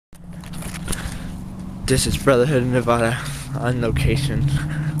This is Brotherhood of Nevada on location.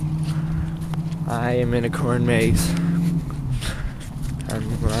 I am in a corn maze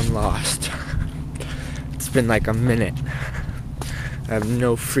and I'm lost. It's been like a minute. I have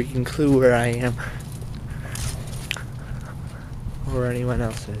no freaking clue where I am or anyone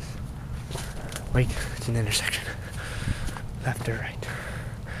else is. Wait, it's an intersection. Left or right?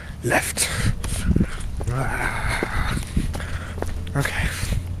 Left. Okay,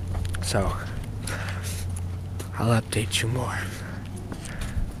 so I'll update you more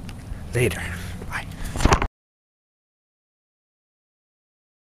later. Bye.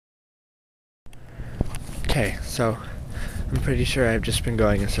 Okay, so I'm pretty sure I've just been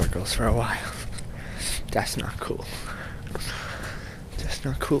going in circles for a while. That's not cool. That's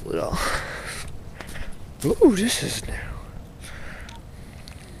not cool at all. Ooh, this is new.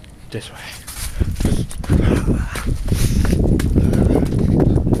 This way.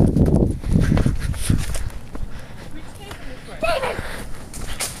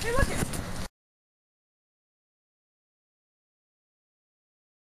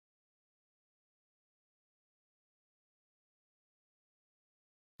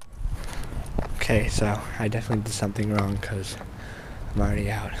 Okay, so I definitely did something wrong because I'm already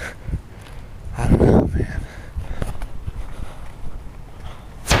out. I don't know, man.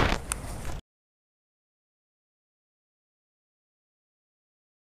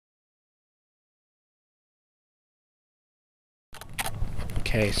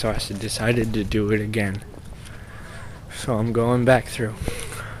 Okay, so I decided to do it again. So I'm going back through.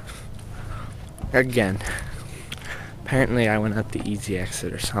 Again. Apparently I went out the easy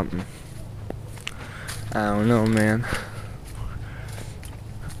exit or something. I don't know, man.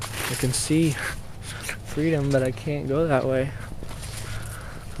 I can see freedom, but I can't go that way.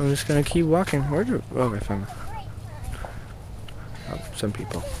 I'm just gonna keep walking. Oh, I found some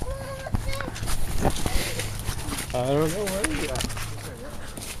people. I don't know where they're at.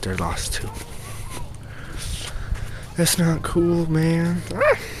 They're lost too. That's not cool, man.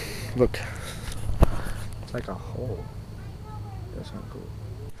 Ah! Look. It's like a hole. That's not cool.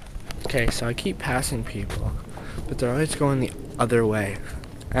 Okay, so I keep passing people, but they're always going the other way.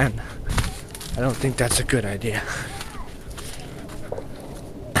 And I don't think that's a good idea.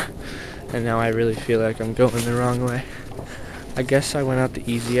 And now I really feel like I'm going the wrong way. I guess I went out the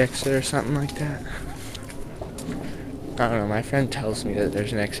easy exit or something like that. I don't know, my friend tells me that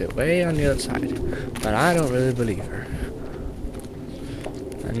there's an exit way on the other side, but I don't really believe her.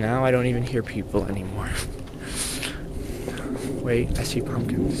 And now I don't even hear people anymore. Wait, I see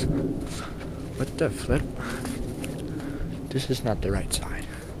pumpkins. What the flip? This is not the right side.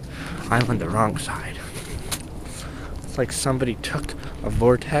 I'm on the wrong side. It's like somebody took a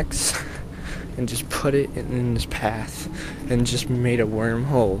vortex and just put it in this path and just made a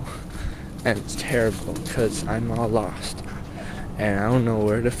wormhole. And it's terrible because I'm all lost. And I don't know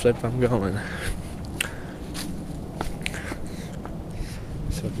where the flip I'm going.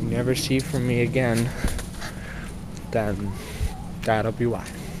 So if you never see from me again, then that'll be why.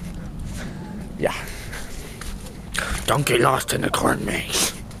 Yeah. Don't get lost in the corn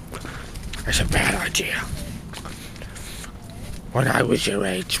maze. That's a bad idea. When I was your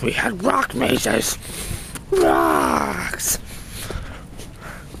age, we had rock mazes. Rocks!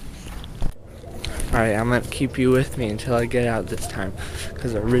 Alright, I'm gonna keep you with me until I get out this time.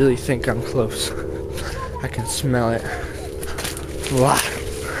 Because I really think I'm close. I can smell it. Wow.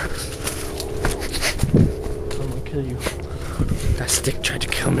 I'm gonna kill you. That stick tried to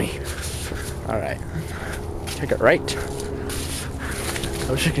kill me. Alright. Take it right.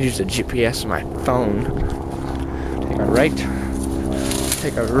 I wish I could use the GPS on my phone. Take a right.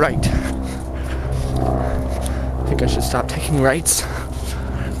 Take a right. I think I should stop taking rights.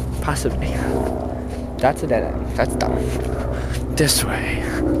 Possibly. That's a dead end. That's dumb. This way.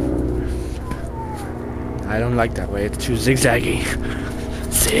 I don't like that way. It's too zigzaggy.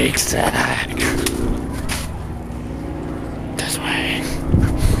 Zigzag. This way.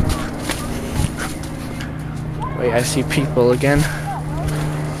 Wait, I see people again.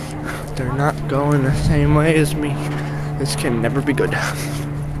 They're not going the same way as me. This can never be good.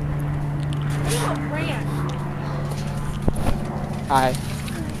 Hi.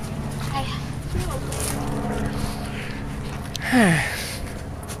 I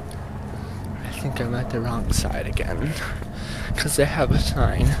think I'm at the wrong side again, because they have a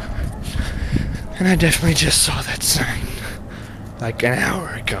sign, and I definitely just saw that sign, like an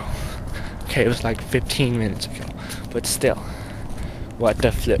hour ago. Okay, it was like 15 minutes ago, but still, what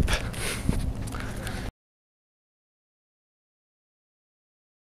the flip.